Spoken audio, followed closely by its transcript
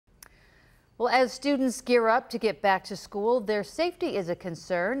Well, as students gear up to get back to school, their safety is a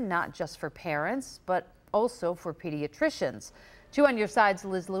concern, not just for parents, but also for pediatricians. 2 on your side's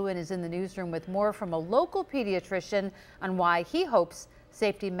Liz Lewin is in the newsroom with more from a local pediatrician on why he hopes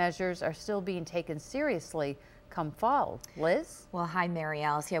safety measures are still being taken seriously come fall. Liz? Well, hi, Mary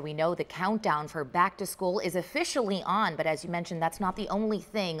Alice. Yeah, we know the countdown for back to school is officially on, but as you mentioned, that's not the only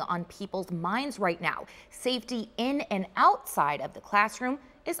thing on people's minds right now. Safety in and outside of the classroom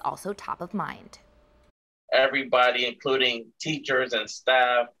is also top of mind. Everybody, including teachers and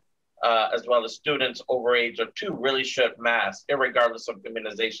staff, as well as students over age of 2, really should mask, regardless of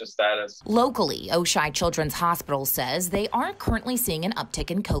immunization status. Locally, Oshai Children's Hospital says they aren't currently seeing an uptick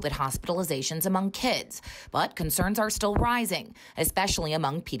in COVID hospitalizations among kids, but concerns are still rising, especially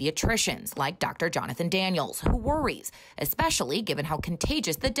among pediatricians like Dr. Jonathan Daniels, who worries, especially given how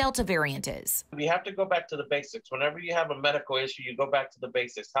contagious the Delta variant is. We have to go back to the basics. Whenever you have a medical issue, you go back to the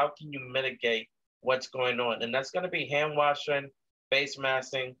basics. How can you mitigate what's going on? And that's going to be hand washing, face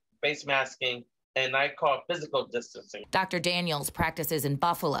masking, and I call physical distancing. Dr. Daniels practices in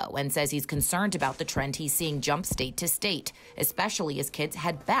Buffalo and says he's concerned about the trend he's seeing jump state to state, especially as kids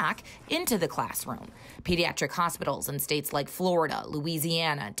head back into the classroom. Pediatric hospitals in states like Florida,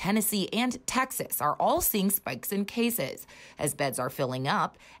 Louisiana, Tennessee, and Texas are all seeing spikes in cases as beds are filling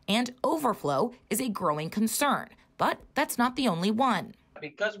up, and overflow is a growing concern. But that's not the only one.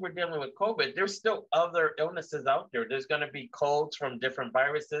 Because we're dealing with COVID, there's still other illnesses out there. There's going to be colds from different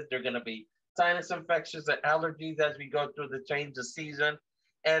viruses. There's going to be sinus infections and allergies as we go through the change of season.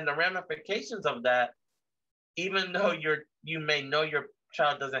 And the ramifications of that, even though you may know your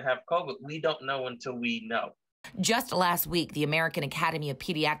child doesn't have COVID, we don't know until we know. Just last week, the American Academy of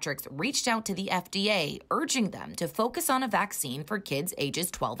Pediatrics reached out to the FDA, urging them to focus on a vaccine for kids ages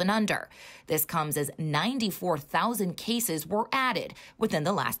 12 and under. This comes as 94,000 cases were added within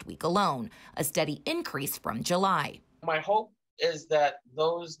the last week alone, a steady increase from July. My hope is that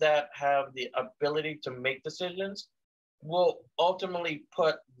those that have the ability to make decisions will ultimately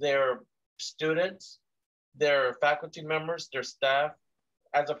put their students, their faculty members, their staff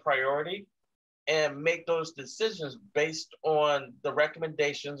as a priority, and make those decisions based on the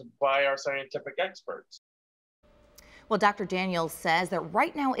recommendations by our scientific experts. Well, Dr. Daniels says that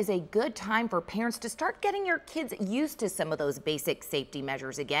right now is a good time for parents to start getting your kids used to some of those basic safety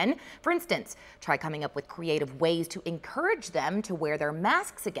measures again. For instance, try coming up with creative ways to encourage them to wear their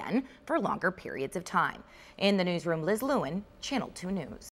masks again for longer periods of time. In the newsroom, Liz Lewin, Channel 2 News.